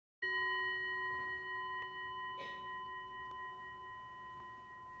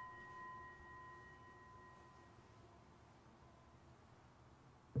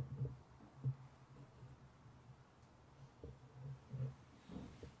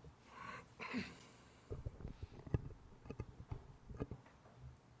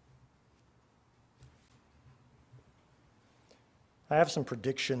I have some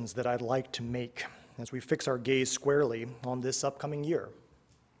predictions that I'd like to make as we fix our gaze squarely on this upcoming year.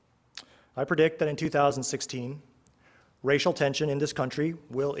 I predict that in 2016, racial tension in this country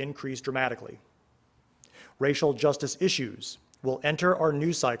will increase dramatically. Racial justice issues will enter our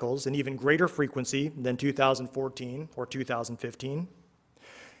news cycles in even greater frequency than 2014 or 2015.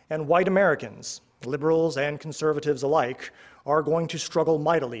 And white Americans, liberals and conservatives alike, are going to struggle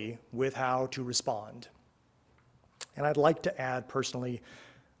mightily with how to respond. And I'd like to add personally,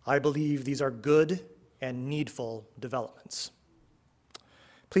 I believe these are good and needful developments.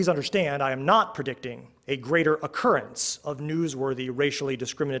 Please understand, I am not predicting a greater occurrence of newsworthy racially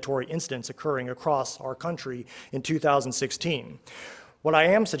discriminatory incidents occurring across our country in 2016. What I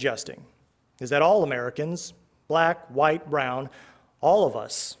am suggesting is that all Americans, black, white, brown, all of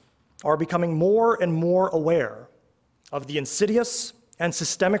us are becoming more and more aware of the insidious and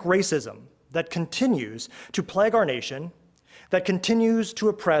systemic racism that continues to plague our nation, that continues to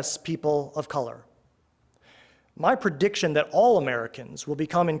oppress people of color. My prediction that all Americans will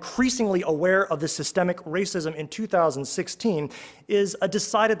become increasingly aware of this systemic racism in 2016 is a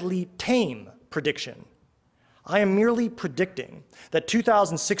decidedly tame prediction. I am merely predicting that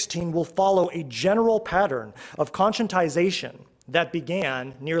 2016 will follow a general pattern of conscientization that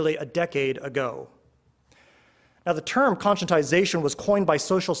began nearly a decade ago. Now, the term conscientization was coined by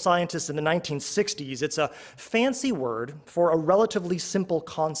social scientists in the 1960s. It's a fancy word for a relatively simple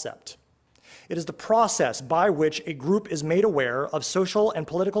concept. It is the process by which a group is made aware of social and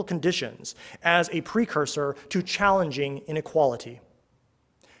political conditions as a precursor to challenging inequality.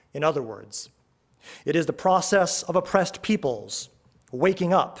 In other words, it is the process of oppressed peoples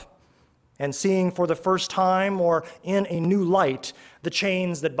waking up and seeing for the first time or in a new light the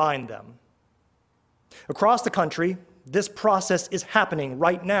chains that bind them. Across the country, this process is happening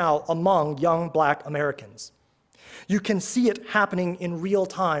right now among young black Americans. You can see it happening in real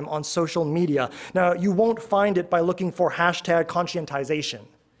time on social media. Now, you won't find it by looking for hashtag conscientization,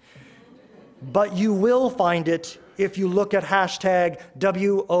 but you will find it if you look at hashtag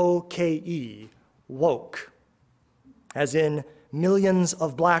WOKE, woke, as in millions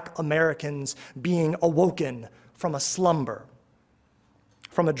of black Americans being awoken from a slumber,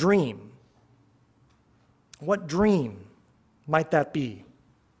 from a dream. What dream might that be?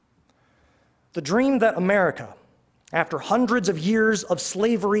 The dream that America, after hundreds of years of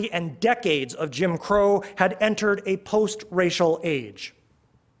slavery and decades of Jim Crow, had entered a post-racial age.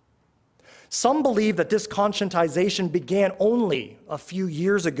 Some believe that this conscientization began only a few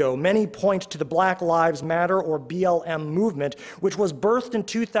years ago. Many point to the Black Lives Matter, or BLM, movement, which was birthed in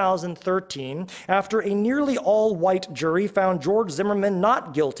 2013 after a nearly all-white jury found George Zimmerman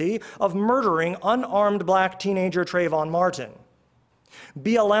not guilty of murdering unarmed black teenager Trayvon Martin.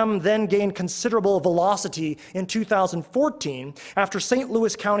 BLM then gained considerable velocity in 2014 after St.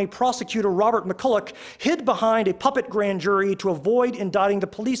 Louis County prosecutor Robert McCulloch hid behind a puppet grand jury to avoid indicting the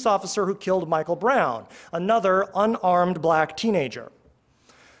police officer who killed Michael Brown, another unarmed black teenager.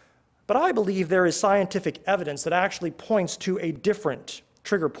 But I believe there is scientific evidence that actually points to a different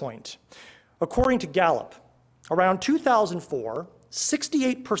trigger point. According to Gallup, around 2004,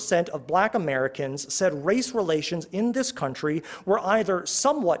 68% of black Americans said race relations in this country were either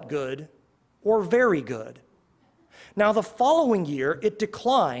somewhat good or very good. Now, the following year, it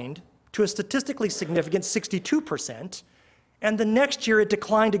declined to a statistically significant 62%, and the next year it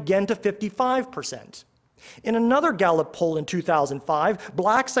declined again to 55%. In another Gallup poll in 2005,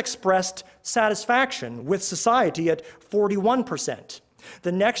 blacks expressed satisfaction with society at 41%.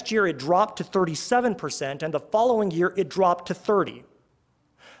 The next year it dropped to 37%, and the following year it dropped to 30%.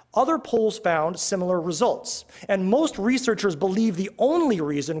 Other polls found similar results, and most researchers believe the only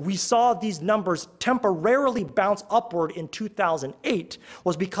reason we saw these numbers temporarily bounce upward in 2008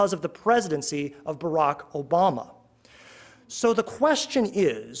 was because of the presidency of Barack Obama. So the question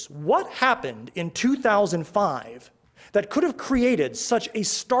is, what happened in 2005 that could have created such a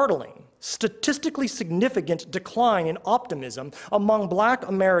startling, statistically significant decline in optimism among black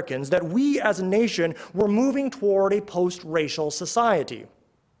Americans that we as a nation were moving toward a post-racial society?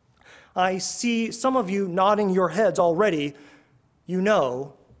 I see some of you nodding your heads already. You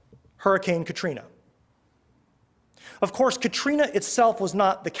know Hurricane Katrina. Of course, Katrina itself was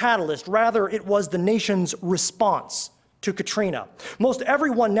not the catalyst. Rather, it was the nation's response to Katrina. Most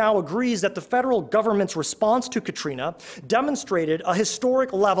everyone now agrees that the federal government's response to Katrina demonstrated a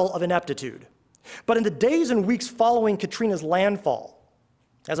historic level of ineptitude. But in the days and weeks following Katrina's landfall,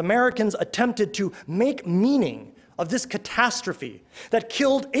 as Americans attempted to make meaning of this catastrophe that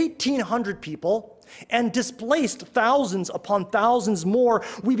killed 1,800 people and displaced thousands upon thousands more,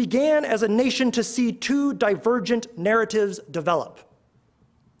 we began as a nation to see two divergent narratives develop.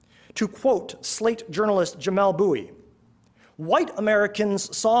 To quote Slate journalist Jamel Bowie, white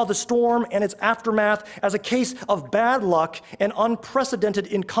Americans saw the storm and its aftermath as a case of bad luck and unprecedented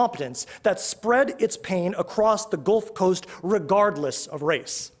incompetence that spread its pain across the Gulf Coast regardless of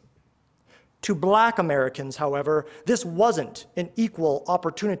race. To black Americans, however, this wasn't an equal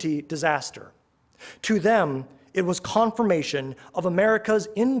opportunity disaster. To them, it was confirmation of America's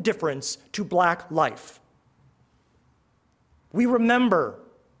indifference to black life. We remember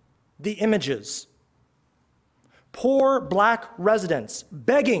the images. Poor black residents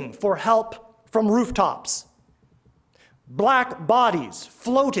begging for help from rooftops. Black bodies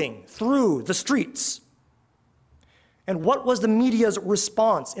floating through the streets. And what was the media's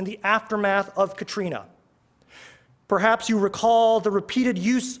response in the aftermath of Katrina? Perhaps you recall the repeated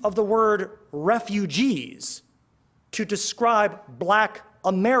use of the word refugees to describe black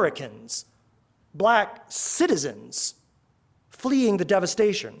Americans, black citizens fleeing the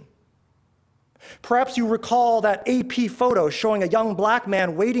devastation. Perhaps you recall that AP photo showing a young black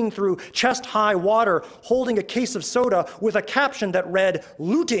man wading through chest-high water holding a case of soda with a caption that read,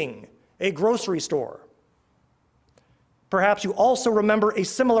 "Looting a grocery store." Perhaps you also remember a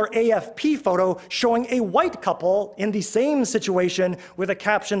similar AFP photo showing a white couple in the same situation with a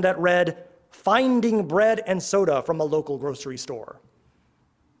caption that read, "Finding bread and soda from a local grocery store."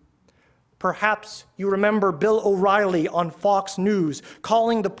 Perhaps you remember Bill O'Reilly on Fox News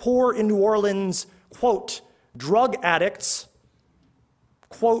calling the poor in New Orleans, quote, drug addicts,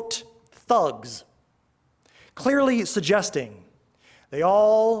 quote, thugs, clearly suggesting they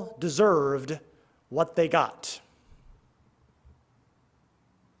all deserved what they got.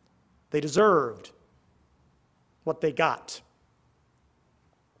 They deserved what they got.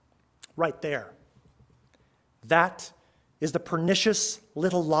 Right there. That is the pernicious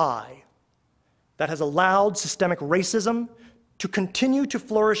little lie that has allowed systemic racism to continue to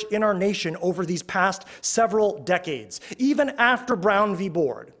flourish in our nation over these past several decades, even after Brown v.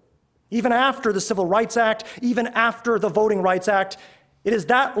 Board, even after the Civil Rights Act, even after the Voting Rights Act. It is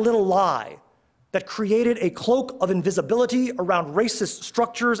that little lie that created a cloak of invisibility around racist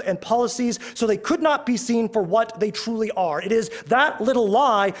structures and policies so they could not be seen for what they truly are. It is that little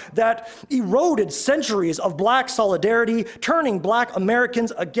lie that eroded centuries of black solidarity, turning black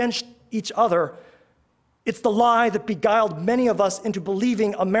Americans against each other. It's the lie that beguiled many of us into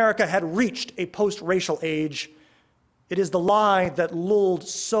believing America had reached a post-racial age. It is the lie that lulled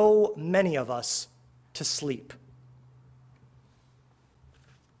so many of us to sleep.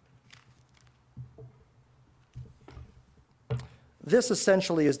 This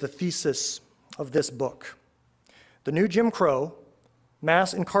essentially is the thesis of this book. The New Jim Crow,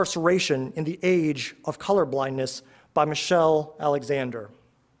 Mass Incarceration in the Age of Colorblindness by Michelle Alexander.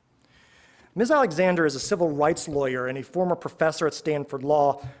 Ms. Alexander is a civil rights lawyer and a former professor at Stanford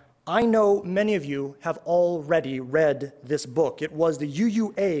Law. I know many of you have already read this book. It was the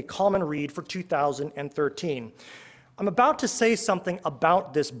UUA Common Read for 2013. I'm about to say something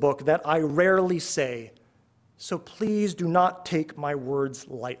about this book that I rarely say, so please do not take my words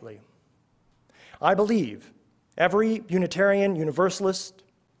lightly. I believe every Unitarian Universalist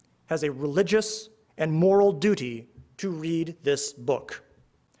has a religious and moral duty to read this book.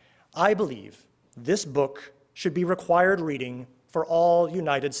 I believe this book should be required reading for all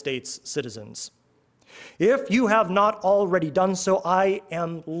United States citizens. If you have not already done so, I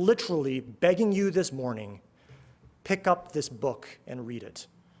am literally begging you this morning, pick up this book and read it.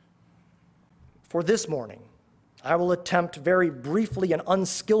 For this morning, I will attempt very briefly and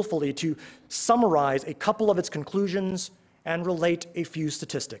unskillfully to summarize a couple of its conclusions and relate a few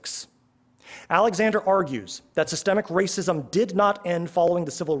statistics. Alexander argues that systemic racism did not end following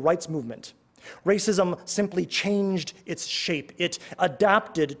the civil rights movement. Racism simply changed its shape. It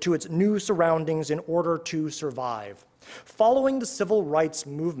adapted to its new surroundings in order to survive. Following the civil rights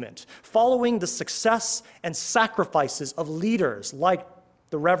movement, following the success and sacrifices of leaders like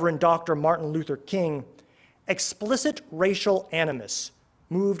the Reverend Dr. Martin Luther King, explicit racial animus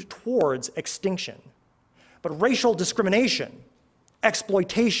moved towards extinction. But racial discrimination,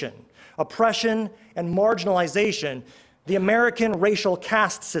 exploitation, oppression, and marginalization, the American racial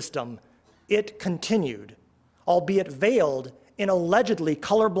caste system, it continued, albeit veiled in allegedly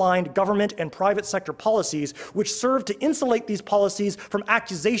colorblind government and private sector policies which served to insulate these policies from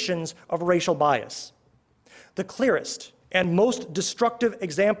accusations of racial bias. The clearest and most destructive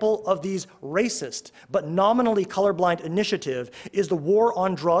example of these racist but nominally colorblind initiative is the war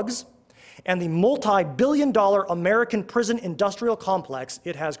on drugs and the multi-billion-dollar American prison industrial complex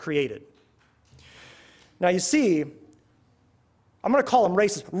it has created. Now you see, I'm going to call them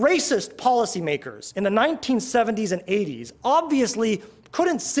racist. Racist policymakers in the 1970s and 80s obviously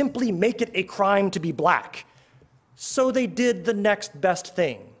couldn't simply make it a crime to be black. So they did the next best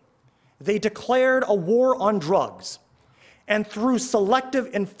thing. They declared a war on drugs, and through selective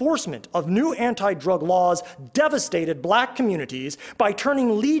enforcement of new anti-drug laws, devastated black communities by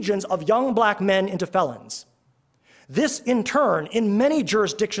turning legions of young black men into felons. This, in turn, in many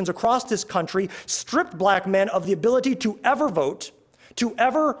jurisdictions across this country, stripped black men of the ability to ever vote, to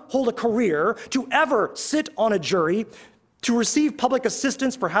ever hold a career, to ever sit on a jury, to receive public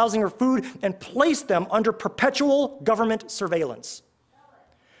assistance for housing or food, and placed them under perpetual government surveillance.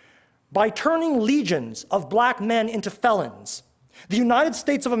 By turning legions of black men into felons, the United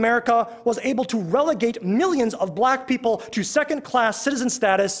States of America was able to relegate millions of black people to second-class citizen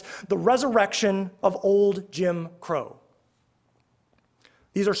status, the resurrection of old Jim Crow.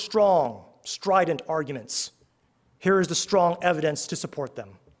 These are strong, strident arguments. Here is the strong evidence to support them.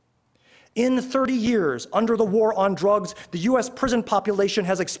 In 30 years, under the war on drugs, the US prison population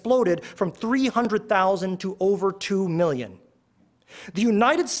has exploded from 300,000 to over 2 million. The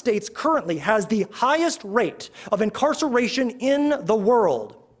United States currently has the highest rate of incarceration in the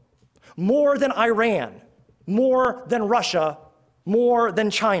world, more than Iran, more than Russia, more than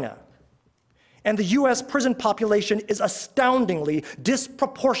China. And the US prison population is astoundingly,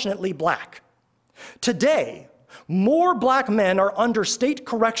 disproportionately black. Today, more black men are under state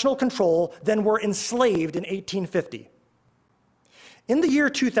correctional control than were enslaved in 1850. In the year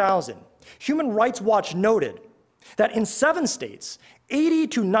 2000, Human Rights Watch noted that in 7 states, 80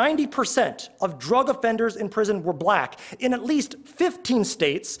 to 90% of drug offenders in prison were black. In at least 15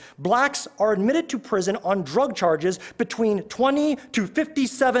 states, blacks are admitted to prison on drug charges between 20 to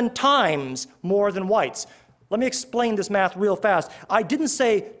 57 times more than whites. Let me explain this math real fast. I didn't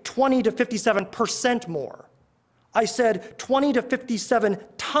say 20 to 57% more. I said 20 to 57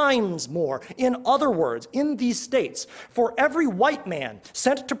 times more. In other words, in these states, for every white man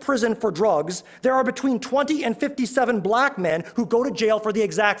sent to prison for drugs, there are between 20 and 57 black men who go to jail for the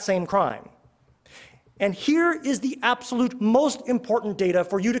exact same crime. And here is the absolute most important data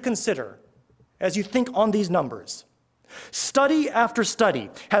for you to consider as you think on these numbers. Study after study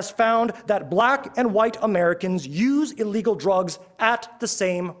has found that black and white Americans use illegal drugs at the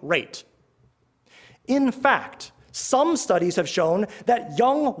same rate. In fact, some studies have shown that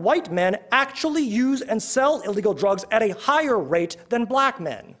young white men actually use and sell illegal drugs at a higher rate than black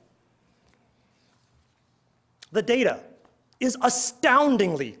men. The data is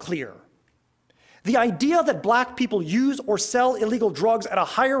astoundingly clear. The idea that black people use or sell illegal drugs at a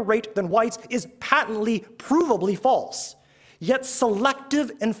higher rate than whites is patently, provably false. Yet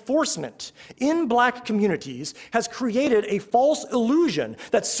selective enforcement in black communities has created a false illusion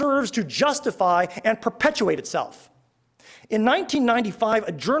that serves to justify and perpetuate itself. In 1995,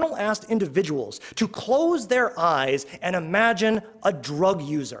 a journal asked individuals to close their eyes and imagine a drug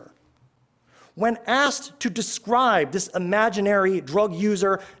user. When asked to describe this imaginary drug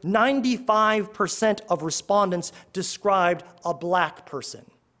user, 95% of respondents described a black person.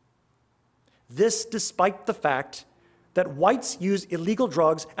 This despite the fact that whites use illegal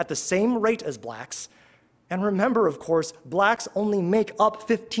drugs at the same rate as blacks. And remember, of course, blacks only make up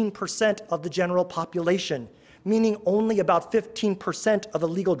 15% of the general population, meaning only about 15% of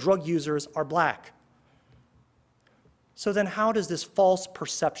illegal drug users are black. So then how does this false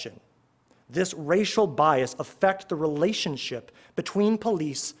perception, this racial bias, affect the relationship between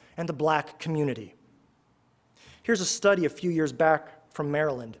police and the black community? Here's a study a few years back from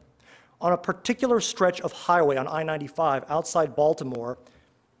Maryland. On a particular stretch of highway on I-95 outside Baltimore,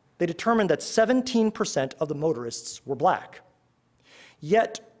 they determined that 17% of the motorists were black.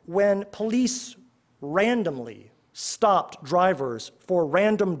 Yet when police randomly stopped drivers for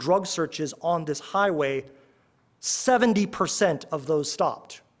random drug searches on this highway, 70% of those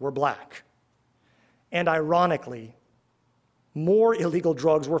stopped were black. And ironically, more illegal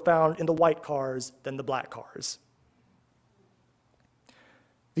drugs were found in the white cars than the black cars.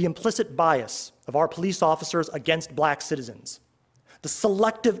 The implicit bias of our police officers against black citizens, the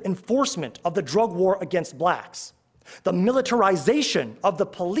selective enforcement of the drug war against blacks, the militarization of the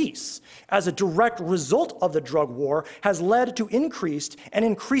police as a direct result of the drug war has led to increased and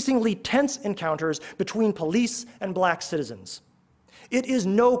increasingly tense encounters between police and black citizens. It is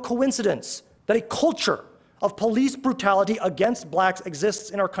no coincidence that a culture of police brutality against blacks exists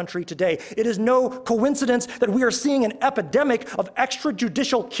in our country today. It is no coincidence that we are seeing an epidemic of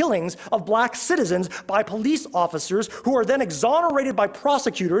extrajudicial killings of black citizens by police officers who are then exonerated by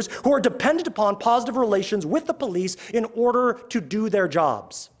prosecutors who are dependent upon positive relations with the police in order to do their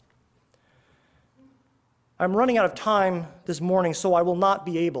jobs. I'm running out of time this morning, so I will not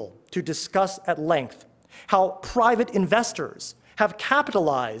be able to discuss at length how private investors have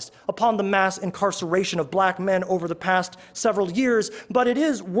capitalized upon the mass incarceration of black men over the past several years, but it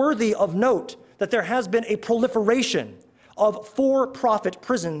is worthy of note that there has been a proliferation of for-profit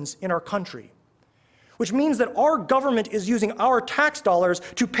prisons in our country, which means that our government is using our tax dollars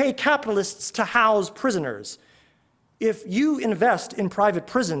to pay capitalists to house prisoners. If you invest in private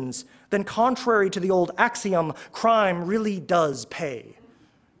prisons, then contrary to the old axiom, crime really does pay,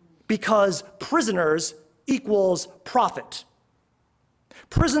 because prisoners equals profit.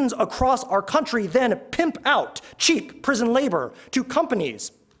 Prisons across our country then pimp out cheap prison labor to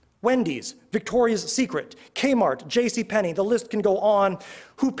companies, Wendy's, Victoria's Secret, Kmart, JCPenney, the list can go on,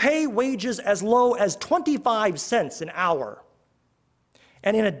 who pay wages as low as 25 cents an hour.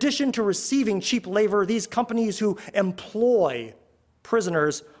 And in addition to receiving cheap labor, these companies who employ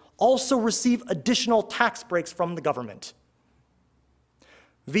prisoners also receive additional tax breaks from the government.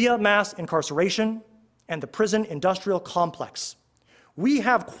 Via mass incarceration and the prison industrial complex, we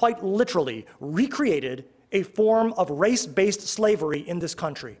have quite literally recreated a form of race-based slavery in this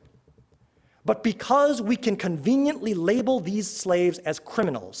country. But because we can conveniently label these slaves as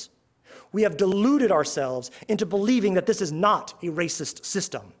criminals, we have deluded ourselves into believing that this is not a racist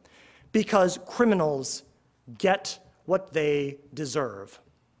system, because criminals get what they deserve.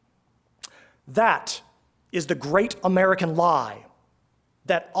 That is the great American lie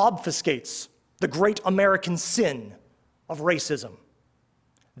that obfuscates the great American sin of racism.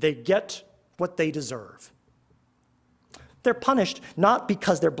 They get what they deserve. They're punished not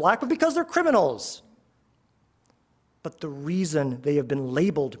because they're black, but because they're criminals. But the reason they have been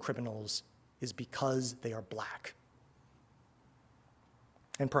labeled criminals is because they are black.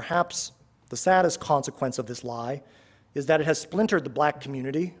 And perhaps the saddest consequence of this lie is that it has splintered the black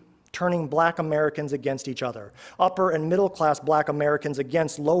community, turning black Americans against each other, upper and middle class black Americans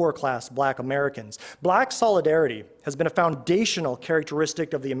against lower class black Americans. Black solidarity has been a foundational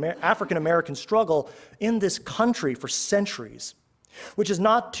characteristic of the African American struggle in this country for centuries, which is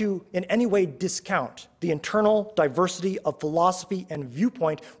not to in any way discount the internal diversity of philosophy and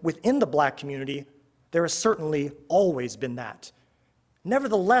viewpoint within the black community. There has certainly always been that.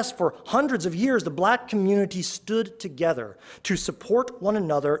 Nevertheless, for hundreds of years, the black community stood together to support one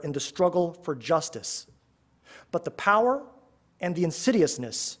another in the struggle for justice. But the power and the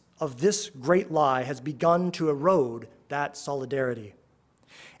insidiousness of this great lie has begun to erode that solidarity.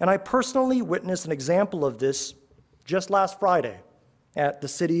 And I personally witnessed an example of this just last Friday at the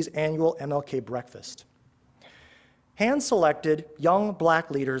city's annual MLK breakfast. Hand-selected young black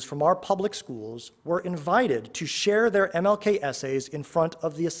leaders from our public schools were invited to share their MLK essays in front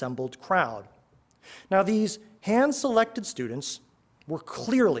of the assembled crowd. Now, these hand-selected students were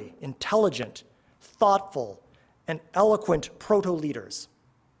clearly intelligent, thoughtful, and eloquent proto-leaders.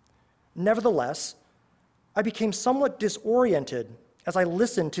 Nevertheless, I became somewhat disoriented as I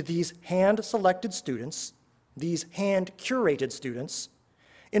listened to these hand-selected students, these hand-curated students,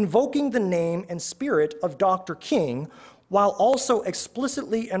 invoking the name and spirit of Dr. King, while also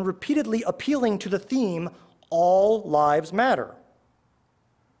explicitly and repeatedly appealing to the theme, all lives matter.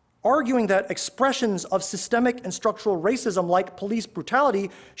 Arguing that expressions of systemic and structural racism like police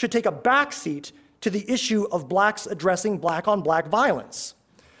brutality should take a backseat to the issue of blacks addressing black-on-black violence.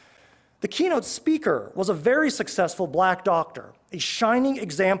 The keynote speaker was a very successful black doctor, a shining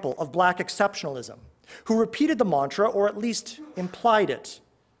example of black exceptionalism, who repeated the mantra, or at least implied it,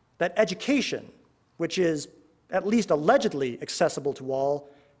 that education, which is at least allegedly accessible to all,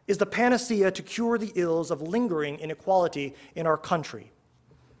 is the panacea to cure the ills of lingering inequality in our country.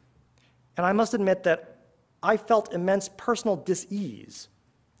 And I must admit that I felt immense personal dis-ease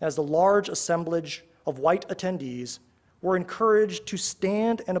as the large assemblage of white attendees were encouraged to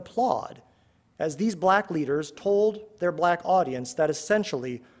stand and applaud as these black leaders told their black audience that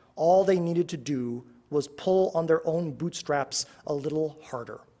essentially all they needed to do was pull on their own bootstraps a little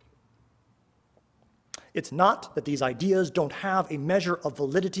harder. It's not that these ideas don't have a measure of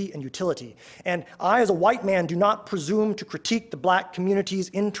validity and utility, and I, as a white man, do not presume to critique the black community's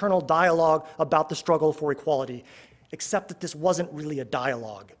internal dialogue about the struggle for equality, except that this wasn't really a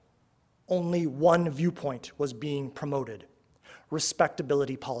dialogue. Only one viewpoint was being promoted: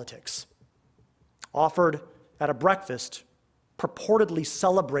 respectability politics, offered at a breakfast purportedly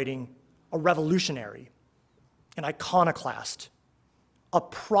celebrating a revolutionary an iconoclast, a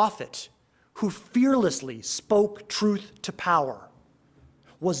prophet who fearlessly spoke truth to power,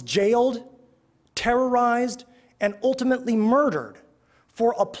 was jailed, terrorized, and ultimately murdered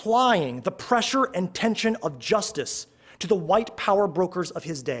for applying the pressure and tension of justice to the white power brokers of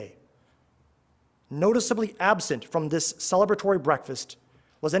his day. Noticeably absent from this celebratory breakfast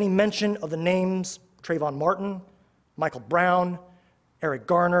was any mention of the names Trayvon Martin, Michael Brown, Eric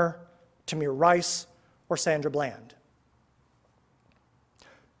Garner, Tamir Rice, or Sandra Bland.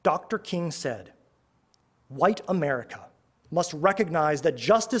 Dr. King said, "White America must recognize that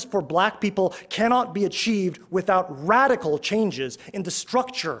justice for Black people cannot be achieved without radical changes in the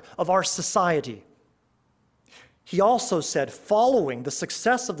structure of our society." He also said, following the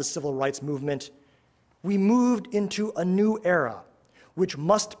success of the civil rights movement, we moved into a new era, which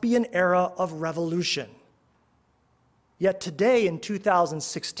must be an era of revolution. Yet today, in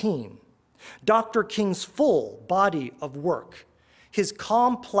 2016, Dr. King's full body of work, his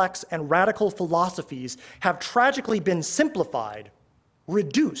complex and radical philosophies have tragically been simplified,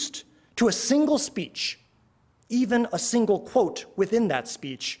 reduced to a single speech, even a single quote within that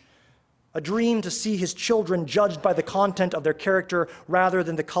speech, a dream to see his children judged by the content of their character rather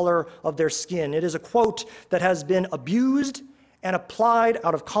than the color of their skin. It is a quote that has been abused and applied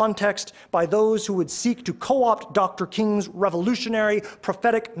out of context by those who would seek to co-opt Dr. King's revolutionary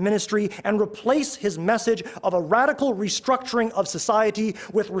prophetic ministry and replace his message of a radical restructuring of society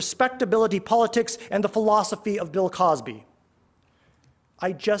with respectability politics and the philosophy of Bill Cosby.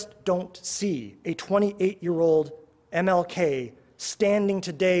 I just don't see a 28-year-old MLK standing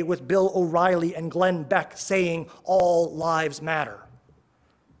today with Bill O'Reilly and Glenn Beck saying all lives matter.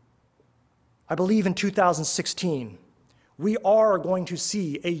 I believe in 2016, we are going to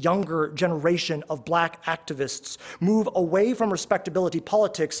see a younger generation of Black activists move away from respectability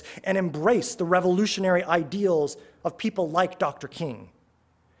politics and embrace the revolutionary ideals of people like Dr. King.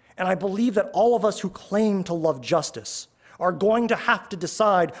 And I believe that all of us who claim to love justice are going to have to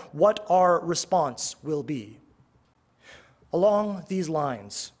decide what our response will be. Along these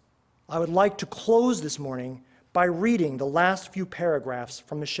lines, I would like to close this morning by reading the last few paragraphs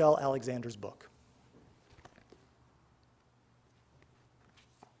from Michelle Alexander's book.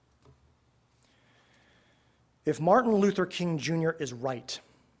 If Martin Luther King Jr. is right,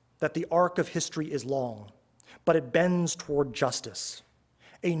 that the arc of history is long, but it bends toward justice,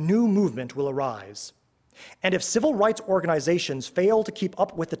 a new movement will arise. And if civil rights organizations fail to keep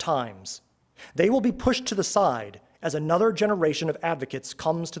up with the times, they will be pushed to the side as another generation of advocates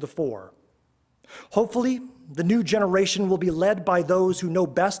comes to the fore. Hopefully, the new generation will be led by those who know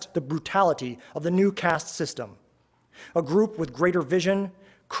best the brutality of the new caste system, a group with greater vision,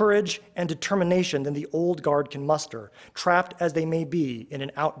 courage, and determination than the old guard can muster, trapped as they may be in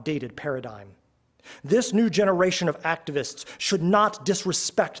an outdated paradigm. This new generation of activists should not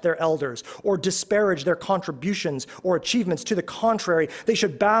disrespect their elders or disparage their contributions or achievements. To the contrary, they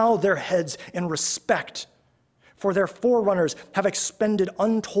should bow their heads in respect, for their forerunners have expended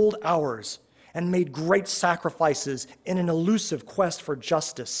untold hours and made great sacrifices in an elusive quest for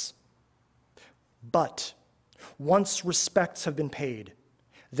justice. But once respects have been paid,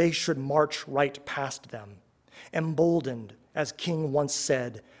 they should march right past them, emboldened, as King once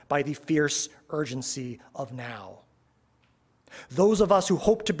said, by the fierce urgency of now. Those of us who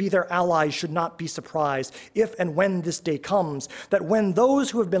hope to be their allies should not be surprised if and when this day comes, that when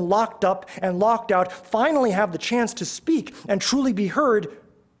those who have been locked up and locked out finally have the chance to speak and truly be heard,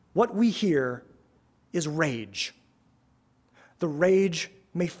 what we hear is rage. The rage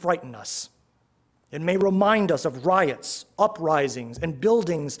may frighten us. It may remind us of riots, uprisings, and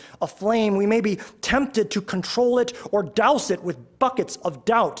buildings aflame. We may be tempted to control it or douse it with buckets of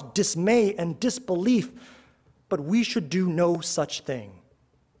doubt, dismay, and disbelief, but we should do no such thing.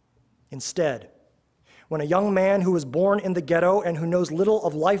 Instead, when a young man who was born in the ghetto and who knows little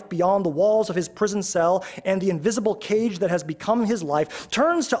of life beyond the walls of his prison cell and the invisible cage that has become his life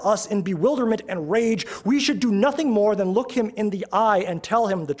turns to us in bewilderment and rage, we should do nothing more than look him in the eye and tell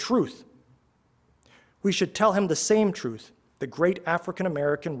him the truth. We should tell him the same truth the great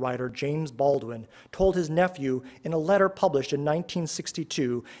African-American writer James Baldwin told his nephew in a letter published in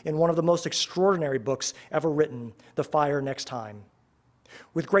 1962 in one of the most extraordinary books ever written, The Fire Next Time.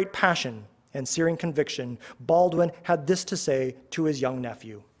 With great passion and searing conviction, Baldwin had this to say to his young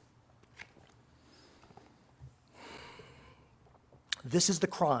nephew. This is the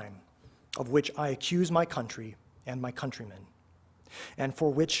crime of which I accuse my country and my countrymen, and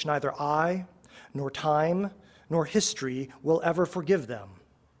for which neither I, nor time, nor history will ever forgive them,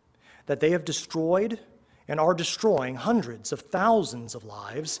 that they have destroyed and are destroying hundreds of thousands of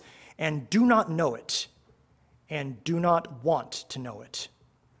lives and do not know it, and do not want to know it.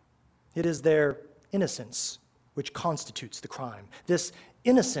 It is their innocence which constitutes the crime. This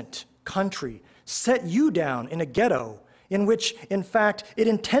innocent country set you down in a ghetto in which, in fact, it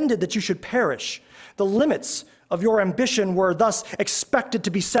intended that you should perish. The limits of your ambition were thus expected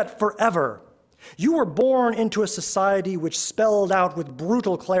to be set forever. You were born into a society which spelled out with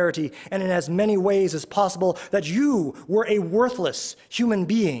brutal clarity and in as many ways as possible that you were a worthless human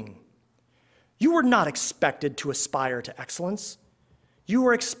being. You were not expected to aspire to excellence. You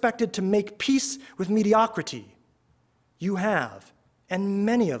were expected to make peace with mediocrity. You have, and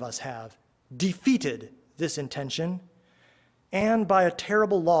many of us have, defeated this intention, and by a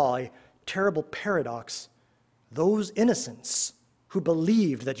terrible law, a terrible paradox, those innocents who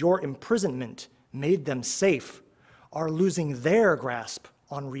believed that your imprisonment made them safe are losing their grasp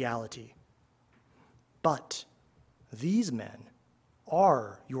on reality. But these men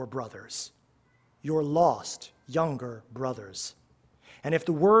are your brothers, your lost younger brothers. And if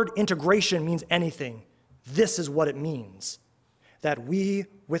the word integration means anything, this is what it means: that we,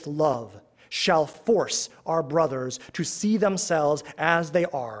 with love, shall force our brothers to see themselves as they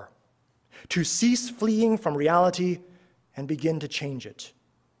are, to cease fleeing from reality and begin to change it.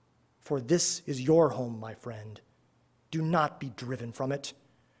 For this is your home, my friend. Do not be driven from it.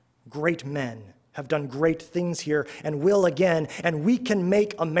 Great men have done great things here and will again, and we can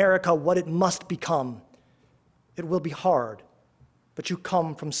make America what it must become. It will be hard, but you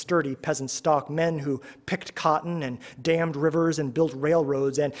come from sturdy peasant stock, men who picked cotton and dammed rivers and built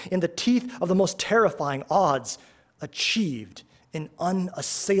railroads, and in the teeth of the most terrifying odds, achieved an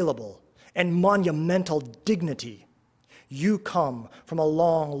unassailable and monumental dignity. You come from a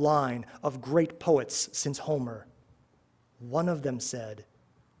long line of great poets since Homer. One of them said,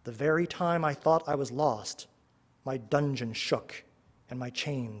 "The very time I thought I was lost, my dungeon shook and my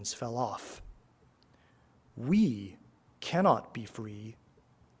chains fell off." We cannot be free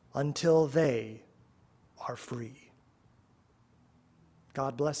until they are free.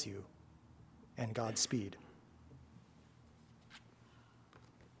 God bless you, and Godspeed.